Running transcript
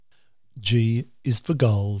G is for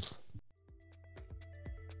goals.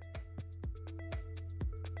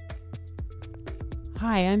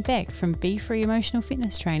 Hi, I'm Beck from Be Free Emotional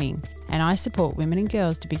Fitness Training, and I support women and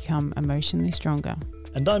girls to become emotionally stronger.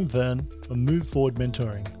 And I'm Vern from Move Forward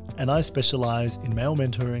Mentoring, and I specialise in male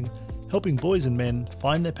mentoring, helping boys and men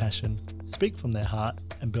find their passion, speak from their heart,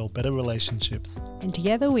 and build better relationships. And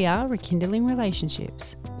together we are Rekindling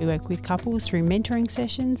Relationships. We work with couples through mentoring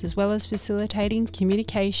sessions as well as facilitating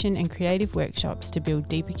communication and creative workshops to build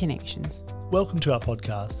deeper connections. Welcome to our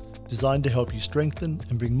podcast, designed to help you strengthen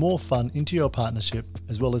and bring more fun into your partnership,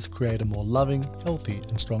 as well as create a more loving, healthy,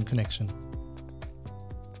 and strong connection.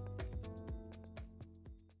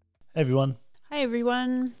 Hey everyone. Hi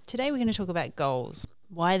everyone. Today we're going to talk about goals,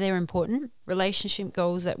 why they're important, relationship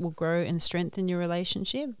goals that will grow and strengthen your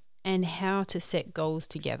relationship, and how to set goals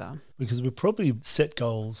together. Because we probably set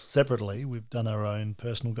goals separately. We've done our own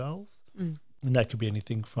personal goals. And that could be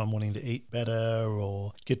anything from wanting to eat better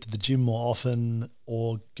or get to the gym more often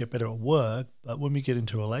or get better at work. But when we get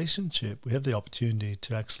into a relationship, we have the opportunity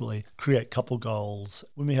to actually create couple goals.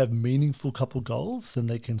 When we have meaningful couple goals, then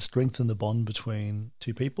they can strengthen the bond between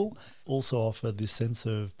two people, also offer this sense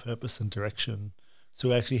of purpose and direction. So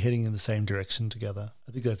we're actually heading in the same direction together.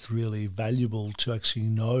 I think that's really valuable to actually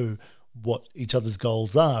know what each other's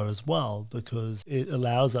goals are as well, because it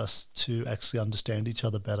allows us to actually understand each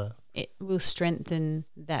other better. It will strengthen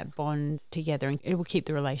that bond together and it will keep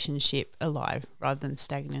the relationship alive rather than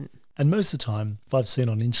stagnant. And most of the time, if I've seen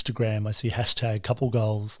on Instagram, I see hashtag couple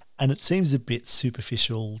goals, and it seems a bit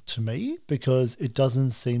superficial to me because it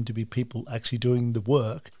doesn't seem to be people actually doing the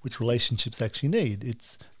work which relationships actually need.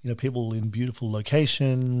 It's, people in beautiful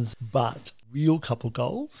locations, but real couple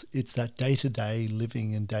goals, it's that day-to-day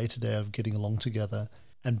living and day-to-day of getting along together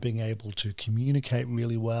and being able to communicate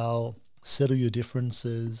really well, settle your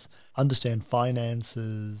differences, understand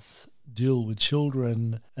finances, deal with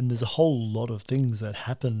children, and there's a whole lot of things that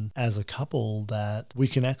happen as a couple that we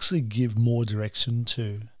can actually give more direction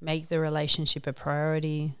to. Make the relationship a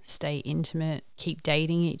priority, stay intimate, keep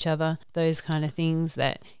dating each other, those kind of things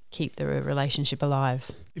that keep the relationship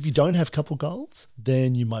alive. If you don't have couple goals,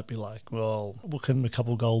 then you might be like, well, what can a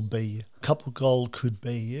couple goal be? A couple goal could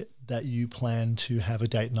be that you plan to have a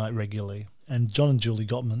date night regularly. And John and Julie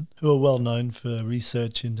Gottman, who are well known for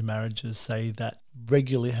research into marriages, say that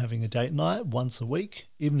regularly having a date night once a week,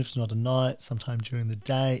 even if it's not a night, sometime during the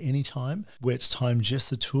day, anytime, where it's time just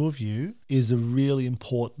the two of you, is a really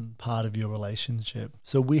important part of your relationship.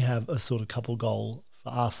 So we have a sort of couple goal for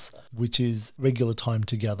us, which is regular time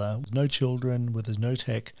together, with no children, where there's no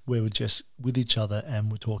tech, where we're just with each other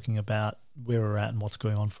and we're talking about where we're at and what's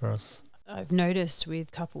going on for us. I've noticed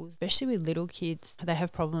with couples, especially with little kids, they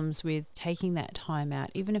have problems with taking that time out,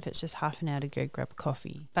 even if it's just half an hour to go grab a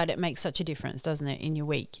coffee. But it makes such a difference, doesn't it, in your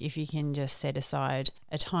week if you can just set aside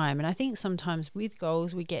a time. And I think sometimes with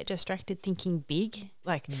goals, we get distracted thinking big,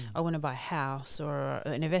 like I want to buy a house or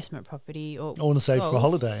an investment property, or I want to save for a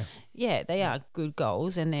holiday. Yeah, they are good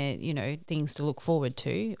goals and they're, things to look forward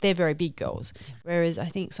to. They're very big goals. Whereas I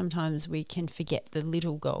think sometimes we can forget the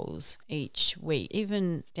little goals each week,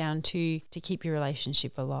 even down to keep your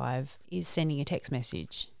relationship alive is sending a text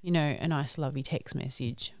message, a nice lovey text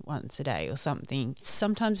message once a day or something.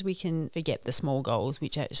 Sometimes we can forget the small goals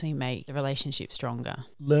which actually make the relationship stronger.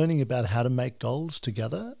 Learning about how to make goals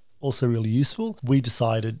together, also really useful. We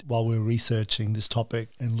decided while we were researching this topic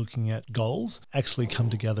and looking at goals, actually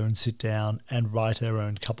come together and sit down and write our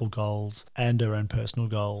own couple goals and our own personal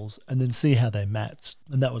goals and then see how they matched.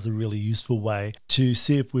 And that was a really useful way to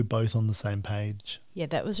see if we're both on the same page. Yeah,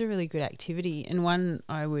 that was a really good activity and one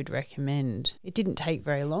I would recommend. It didn't take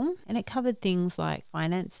very long and it covered things like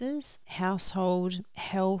finances, household,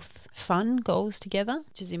 health, fun goals together,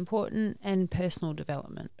 which is important, and personal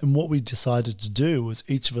development. And what we decided to do was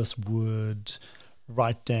each of us would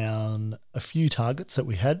write down a few targets that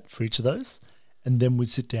we had for each of those. And then we'd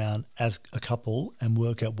sit down as a couple and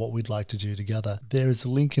work out what we'd like to do together. There is a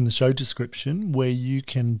link in the show description where you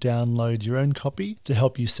can download your own copy to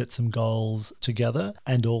help you set some goals together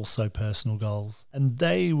and also personal goals. And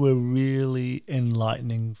they were really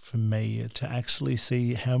enlightening for me to actually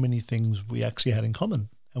see how many things we actually had in common.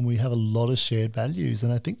 And we have a lot of shared values.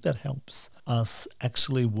 And I think that helps us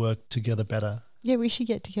actually work together better. Yeah, we should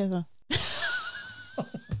get together.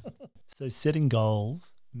 So setting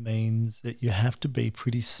goals means that you have to be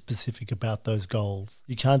pretty specific about those goals.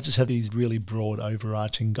 You can't just have these really broad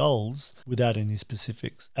overarching goals without any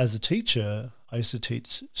specifics. As a teacher, I used to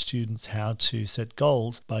teach students how to set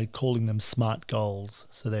goals by calling them SMART goals.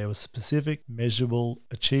 So they were specific, measurable,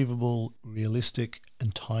 achievable, realistic,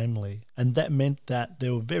 and timely. And that meant that they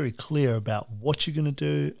were very clear about what you're going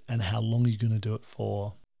to do and how long you're going to do it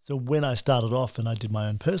for. So when I started off and I did my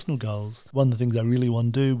own personal goals, one of the things I really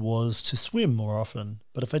want to do was to swim more often.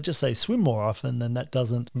 But if I just say swim more often, then that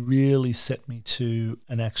doesn't really set me to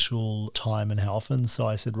an actual time and how often. So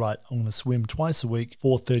I said, right, I'm going to swim twice a week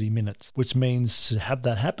for 30 minutes, which means to have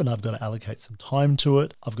that happen, I've got to allocate some time to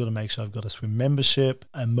it. I've got to make sure I've got a swim membership.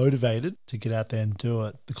 I'm motivated to get out there and do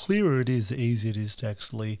it. The clearer it is, the easier it is to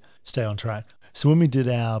actually stay on track. So when we did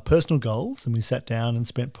our personal goals and we sat down and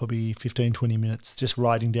spent probably 15, 20 minutes just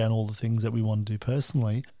writing down all the things that we want to do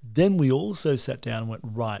personally, then we also sat down and went,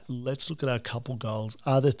 right, let's look at our couple goals.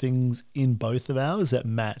 Are there things in both of ours that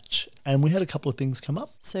match? And we had a couple of things come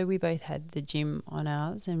up. So we both had the gym on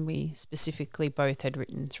ours, and we specifically both had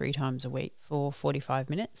written 3 times a week for 45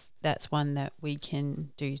 minutes. That's one that we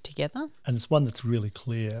can do together. And it's one that's really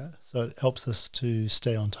clear. So it helps us to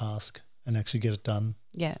stay on task and actually get it done.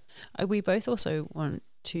 Yeah. We both also want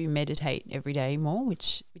to meditate every day more,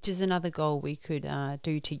 which is another goal we could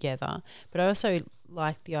do together. But I also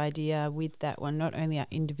like the idea with that one, not only our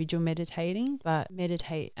individual meditating, but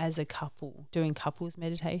meditate as a couple, doing couples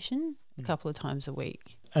meditation a couple of times a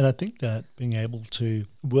week. And I think that being able to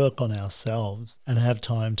work on ourselves and have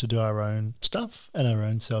time to do our own stuff and our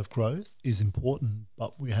own self-growth is important,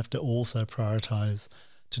 but we have to also prioritize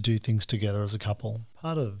to do things together as a couple.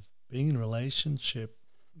 Part of being in a relationship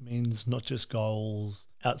means not just goals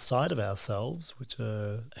outside of ourselves, which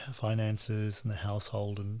are finances and the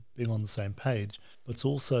household and being on the same page, but it's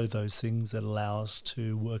also those things that allow us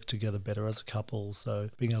to work together better as a couple. So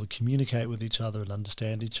being able to communicate with each other and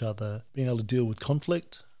understand each other, being able to deal with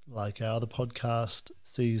conflict, like our other podcast,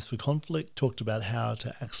 C's for Conflict, talked about how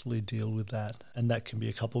to actually deal with that. And that can be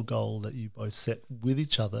a couple goal that you both set with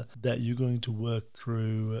each other, that you're going to work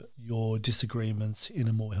through your disagreements in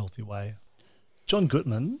a more healthy way. John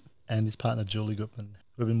Goodman and his partner Julie Goodman,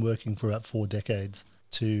 who have been working for about 4 decades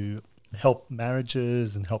to help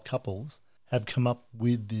marriages and help couples, have come up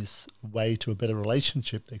with this way to a better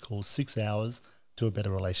relationship they call 6 hours to a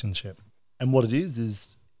better relationship. And what it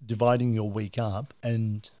is dividing your week up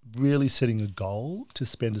and really setting a goal to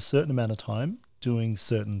spend a certain amount of time doing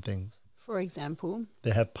certain things. For example,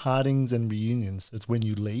 they have partings and reunions. It's when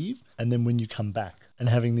you leave and then when you come back, and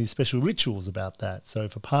having these special rituals about that. So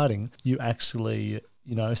for parting, you actually,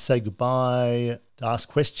 say goodbye, ask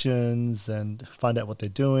questions and find out what they're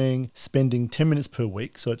doing, spending 10 minutes per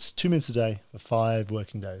week. So it's 2 minutes a day for 5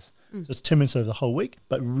 working days. So it's 10 minutes over the whole week,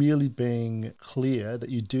 but really being clear that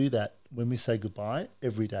you do that when we say goodbye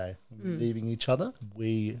every day. When we're leaving each other,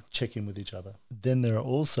 we check in with each other. Then there are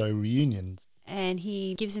also reunions. And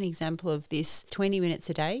he gives an example of this 20 minutes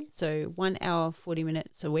a day, so 1 hour, 40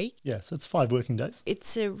 minutes a week. Yeah, so it's 5 working days.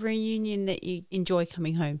 It's a reunion that you enjoy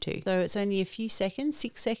coming home to. So it's only a few seconds,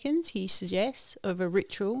 6 seconds, he suggests, of a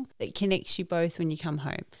ritual that connects you both when you come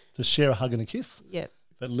home. So share a hug and a kiss. Yep.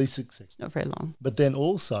 For at least 6 seconds. Not very long. But then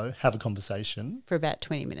also have a conversation. For about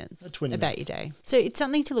 20 minutes. About your day. So it's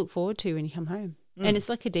something to look forward to when you come home. And it's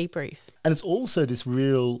like a debrief. And it's also this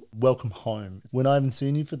real welcome home. When I haven't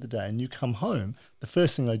seen you for the day and you come home, the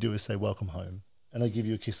first thing I do is say welcome home. And I give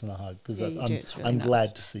you a kiss and a hug because I'm nice.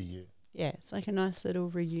 glad to see you. Yeah, it's like a nice little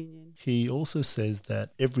reunion. He also says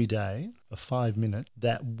that every day for 5 minutes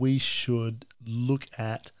that we should look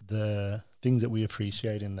at the things that we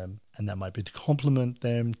appreciate in them. And that might be to compliment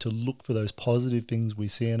them, to look for those positive things we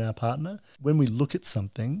see in our partner. When we look at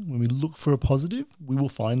something, when we look for a positive, we will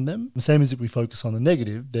find them. The same as if we focus on the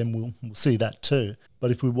negative, then we'll see that too. But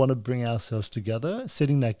if we want to bring ourselves together,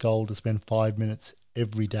 setting that goal to spend 5 minutes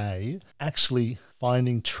every day, actually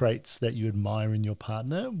finding traits that you admire in your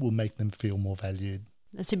partner will make them feel more valued.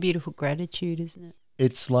 That's a beautiful gratitude, isn't it?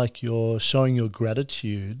 It's like you're showing your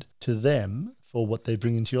gratitude to them for what they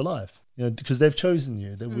bring into your life. Because they've chosen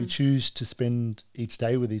you, that we choose to spend each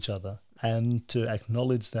day with each other and to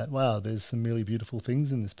acknowledge that, wow, there's some really beautiful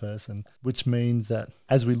things in this person, which means that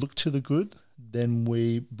as we look to the good, then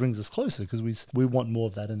brings us closer because we want more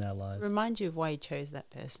of that in our lives. Remind you of why you chose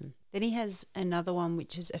that person. Then he has another one,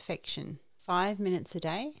 which is affection. 5 minutes a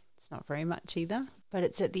day. It's not very much either, but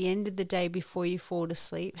it's at the end of the day before you fall to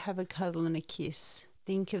sleep. Have a cuddle and a kiss.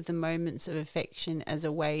 Think of the moments of affection as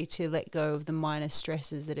a way to let go of the minor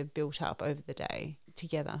stresses that have built up over the day.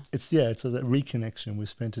 together. It's a that reconnection. We've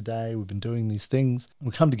spent a day, we've been doing these things.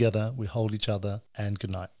 We come together, we hold each other, and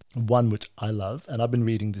good night. One which I love, and I've been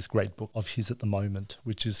reading this great book of his at the moment,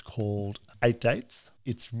 which is called 8 Dates.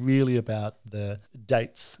 It's really about the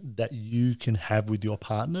dates that you can have with your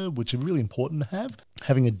partner, which are really important to have.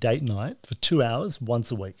 Having a date night for 2 hours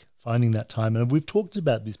once a week. Finding that time. And we've talked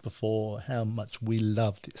about this before, how much we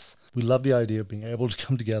love this. We love the idea of being able to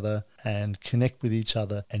come together and connect with each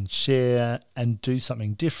other and share and do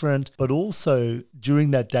something different. But also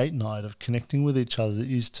during that date night of connecting with each other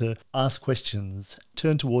is to ask questions,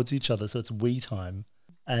 turn towards each other. So it's we time.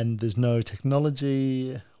 And there's no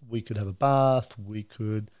technology. We could have a bath. We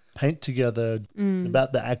could paint together. It's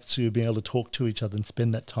about the actually being able to talk to each other and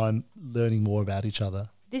spend that time learning more about each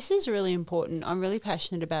other. This is really important. I'm really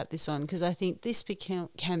passionate about this one because I think this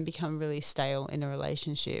can become really stale in a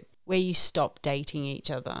relationship where you stop dating each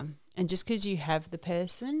other. And just because you have the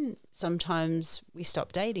person, sometimes we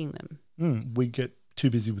stop dating them. We get too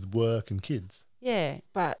busy with work and kids. Yeah,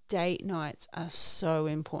 but date nights are so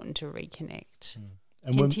important to reconnect.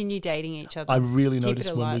 And continue dating each other. I really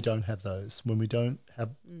notice when we don't have those, when we don't have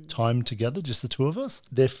time together, just the two of us,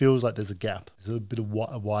 there feels like there's a gap. There's a bit of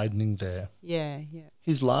a widening there. Yeah.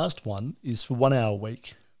 His last one is for 1 hour a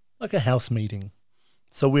week, like a house meeting.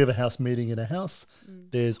 So we have a house meeting in a house.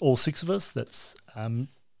 There's all 6 of us. That's 2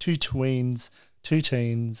 tweens, 2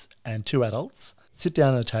 teens and 2 adults. Sit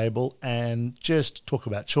down at a table and just talk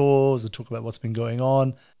about chores or talk about what's been going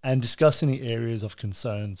on and discuss any areas of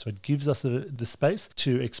concern. So it gives us the space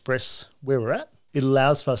to express where we're at. It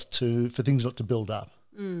allows for us for things not to build up,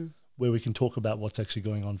 where we can talk about what's actually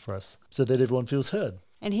going on for us so that everyone feels heard.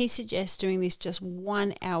 And he suggests doing this just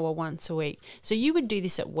 1 hour once a week. So you would do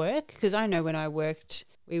this at work? Because I know when I worked,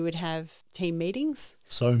 we would have team meetings.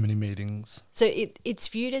 So many meetings. So it's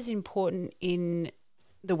viewed as important in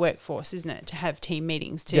the workforce, isn't it, to have team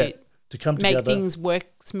meetings to come make together, things work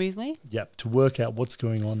smoothly? Yep, to work out what's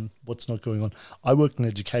going on, what's not going on. I worked in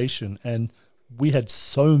education and we had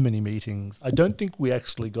so many meetings. I don't think we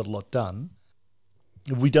actually got a lot done.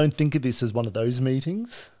 We don't think of this as one of those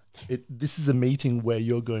meetings. This is a meeting where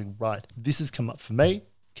you're going, right, this has come up for me.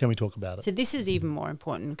 Can we talk about it? So this is even more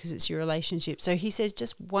important because it's your relationship. So he says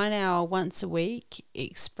just 1 hour once a week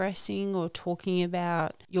expressing or talking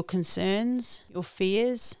about your concerns, your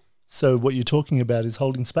fears. So what you're talking about is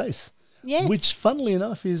holding space. Yes. Which, funnily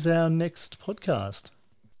enough, is our next podcast.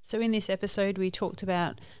 So in this episode, we talked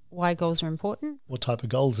about why goals are important. What type of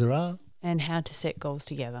goals there are. And how to set goals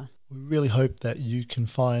together. We really hope that you can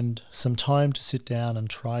find some time to sit down and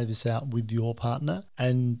try this out with your partner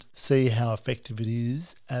and see how effective it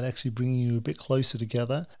is at actually bringing you a bit closer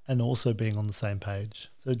together and also being on the same page.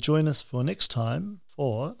 So join us for next time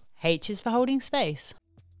for H is for holding space.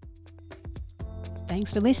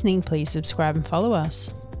 Thanks for listening. Please subscribe and follow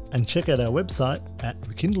us. And check out our website at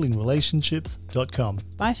rekindlingrelationships.com.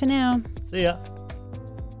 Bye for now. See ya.